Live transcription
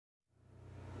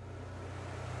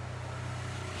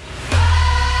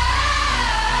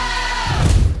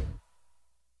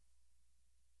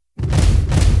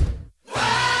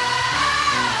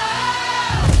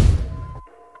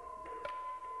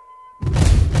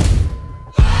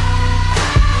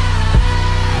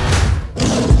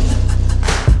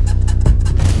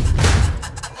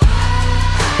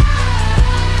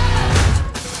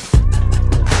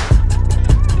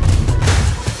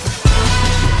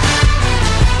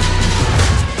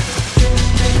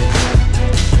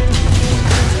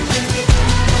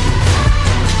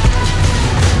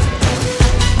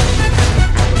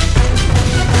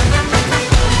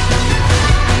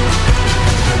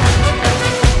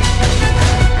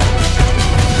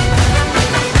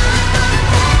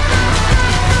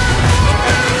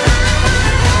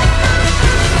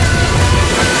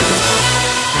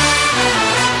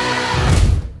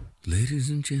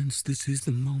chance, this is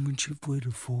the moment you've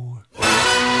waited for.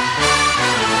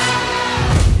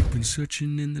 You've been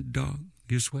searching in the dark,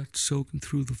 your sweat soaking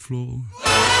through the floor.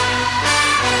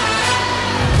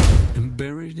 And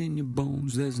buried in your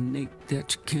bones, there's an ache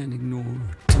that you can't ignore.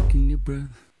 Taking your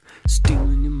breath,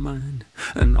 stealing your mind,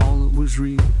 and all that was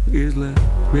real is left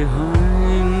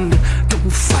behind. Don't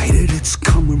fight it, it's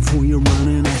coming for you,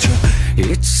 running at you.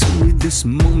 It's only this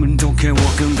moment, don't care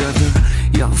what can gather.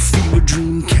 Your fever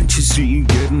dream, can't you see,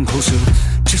 getting closer.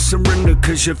 Just surrender,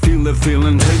 cause you feel the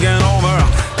feeling taking over.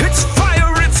 It's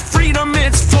fire, it's freedom,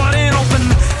 it's flooding open.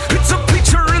 It's a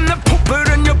picture in the pulpit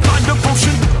and your blind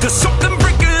devotion. There's something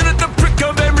breaking at the brick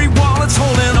of every wall, it's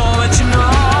holding all that you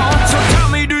know. So tell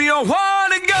me, do you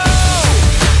wanna go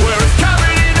where it's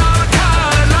covered in all the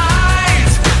colored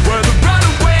lights, where the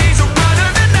runaways are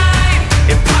running the night?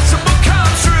 Impossible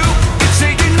comes true, it's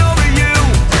taking over you.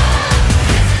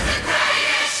 This is the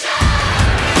greatest show.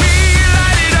 We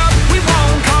light it up, we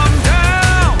won't come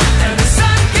down, and the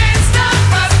sun can't stop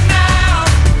us now.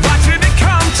 Watching it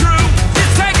come true,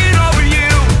 it's taking over you.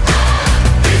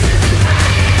 This is the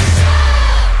greatest show.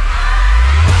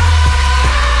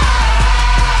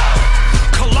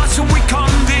 Colossal we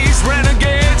come, these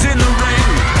renegades in the ring,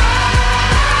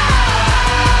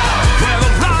 where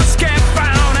the lost get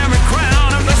found, every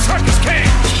crown of the circus king.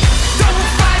 Don't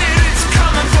fight it, it's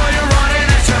coming for you, running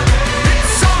at you.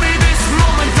 It's only this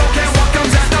moment, don't care what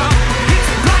comes after. It's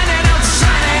blinding,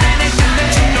 outshining anything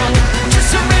that you know. Just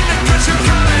surrender, cause you're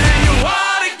coming and you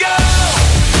wanna go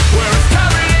where it's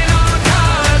covered in all the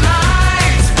colored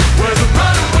lights, where the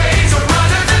runaways are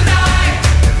running the night.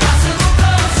 Impossible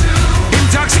comes true,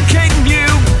 intoxicating you.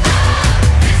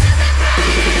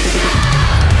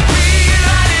 We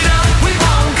light it up, we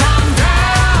won't come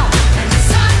down, and the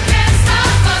sun can't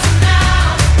stop us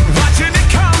now. Watching it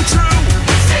come true,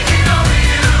 it's taking over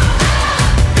you.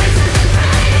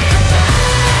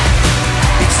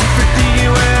 It's everything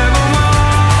you ever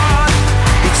want,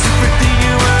 it's everything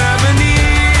you ever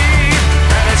need,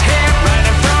 and it's here right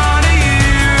in front of you.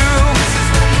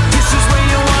 This is where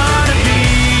you wanna be.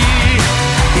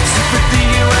 It's everything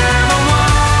you ever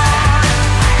want,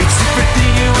 it's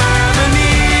everything you ever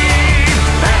need,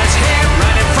 and it's here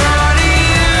right in front of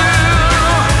you.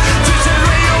 This is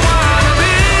where you wanna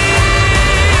be.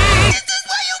 This is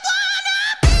where you wanna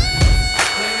be.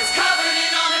 Where it's covered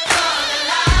in all the colored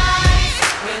lights,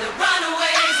 where the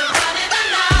runaways are running the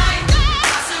night.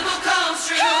 Impossible comes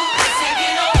true, it's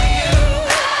taking over you.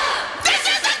 This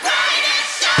is the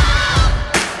greatest show.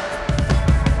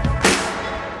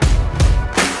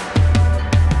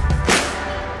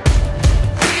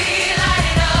 We light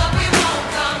it up, we won't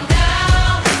come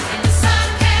down, and the sun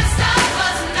can't stop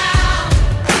us now.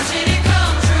 Watching it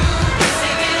come true, it's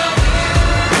taking over you.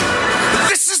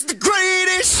 This is the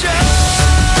greatest show.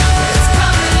 It's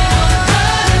covered in all the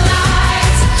colored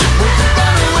lights, where the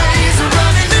runaways are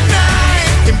running the night.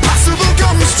 Impossible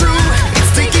comes true,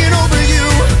 it's taking over you.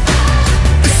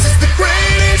 This is the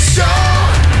greatest show.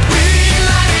 We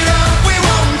light it up, we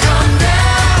won't come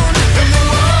down, and the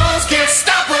walls can't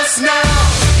stop us now.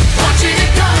 Watching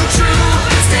it come true,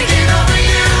 it's taking over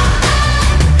you.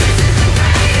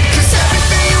 Cause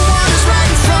everything you want is right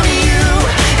in front of you,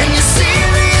 and you see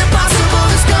the impossible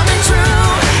is coming true,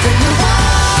 and the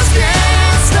walls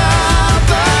can't stop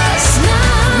us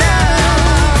now.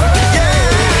 Yeah.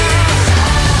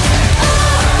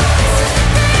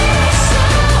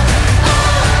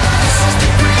 This is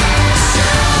the greatest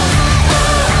show.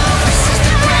 This is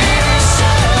the greatest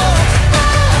show.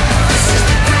 This is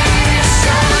the greatest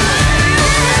show. This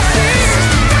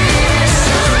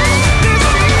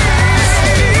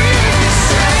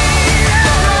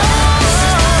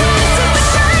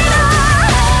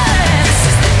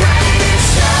is the greatest show.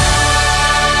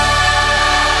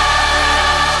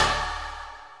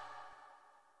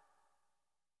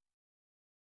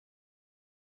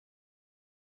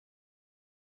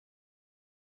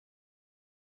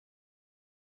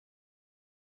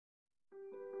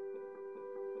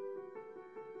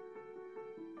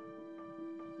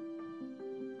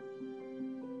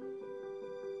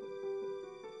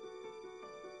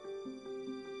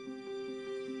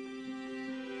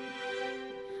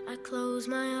 I close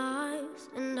my eyes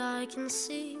and I can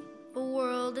see a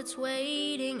world that's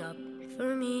waiting up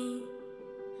for me,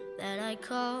 that I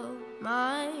call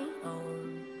my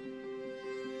own.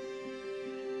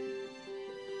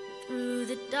 Through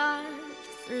the dark,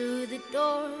 through the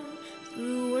door,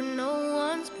 through where no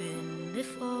one's been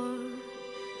before,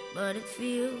 but it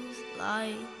feels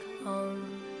like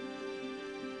home.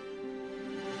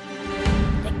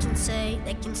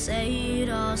 They can say it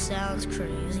all sounds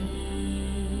crazy.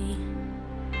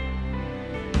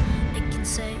 They can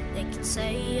say and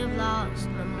say I've lost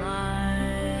my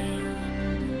mind.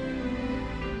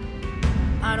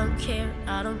 I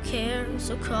don't care,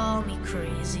 so call me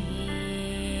crazy.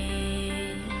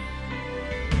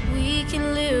 We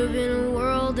can live in a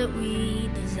world that we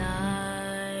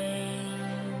design.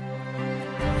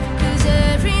 'Cause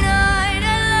every night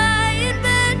I lie in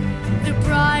bed, the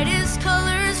brightest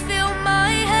colors fill my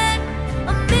head.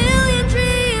 A million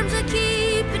dreams are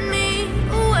keeping me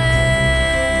awake.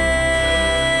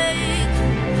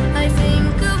 I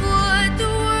think of what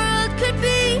the world could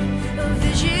be, a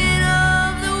vision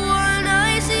of the one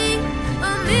I see.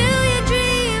 A million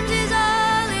dreams is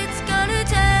all it's gonna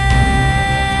take.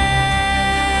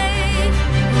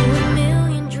 Oh, a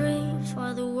million dreams for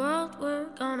the world we're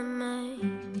gonna make.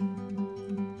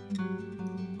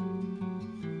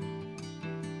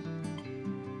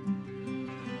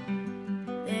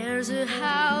 There's a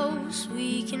house we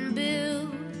can build.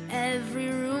 Every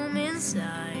room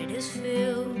inside is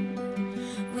filled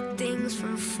with things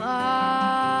from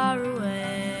far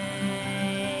away.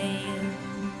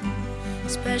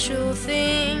 Special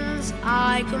things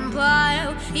I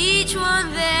compile, each one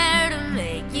there to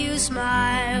make you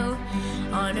smile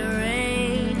on a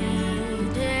rainy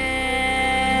day.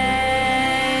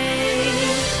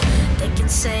 They can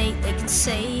say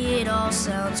it all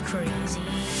sounds crazy.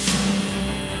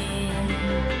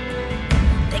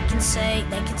 They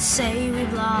can say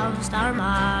we've lost our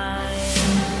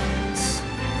minds.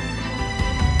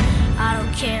 I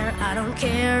don't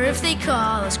care if they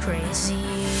call us crazy.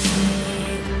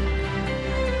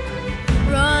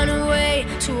 Run away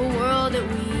to a world that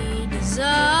we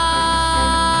design.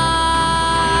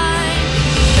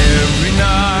 Every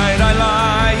night I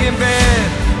lie in bed,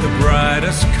 the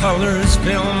brightest colors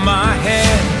fill my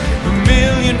head. A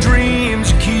million dreams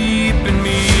keeping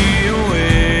me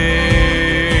awake.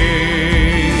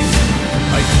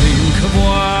 I think of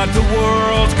what the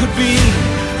world could be,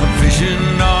 a vision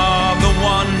of the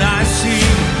one I see.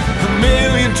 A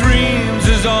million dreams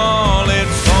is all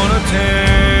it's gonna take.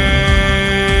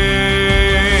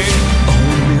 Oh,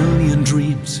 a million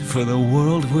dreams for the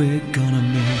world we're gonna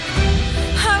make.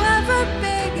 However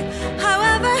big,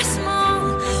 however small,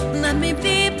 let me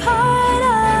be part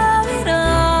of it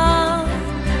all.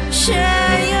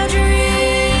 Share your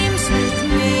dreams with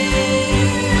me.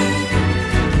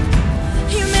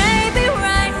 You may be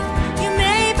right, you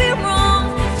may be wrong,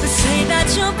 but say that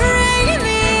you'll bring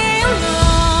me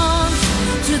along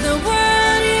to the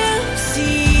world you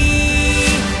see,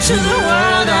 to the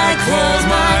world I close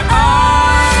my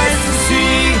eyes to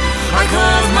see. I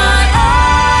close my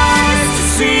eyes to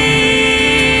see.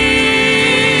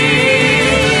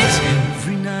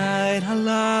 Every night I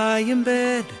lie in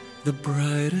bed, the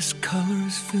brightest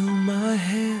colors fill my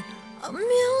head. A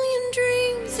million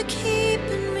dreams are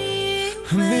keeping me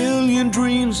A million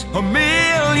dreams, a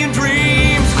million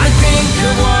dreams. I think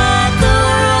of what the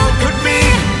world could be,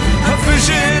 a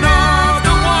vision of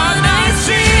the one I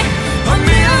see. A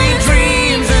million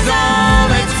dreams is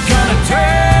all it's gonna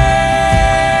take.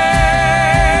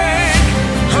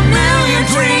 A million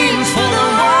dreams for the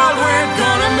world we're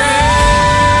gonna make.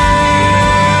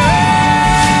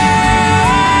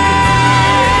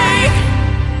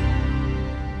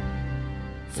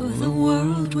 for the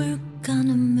world we're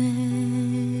gonna make.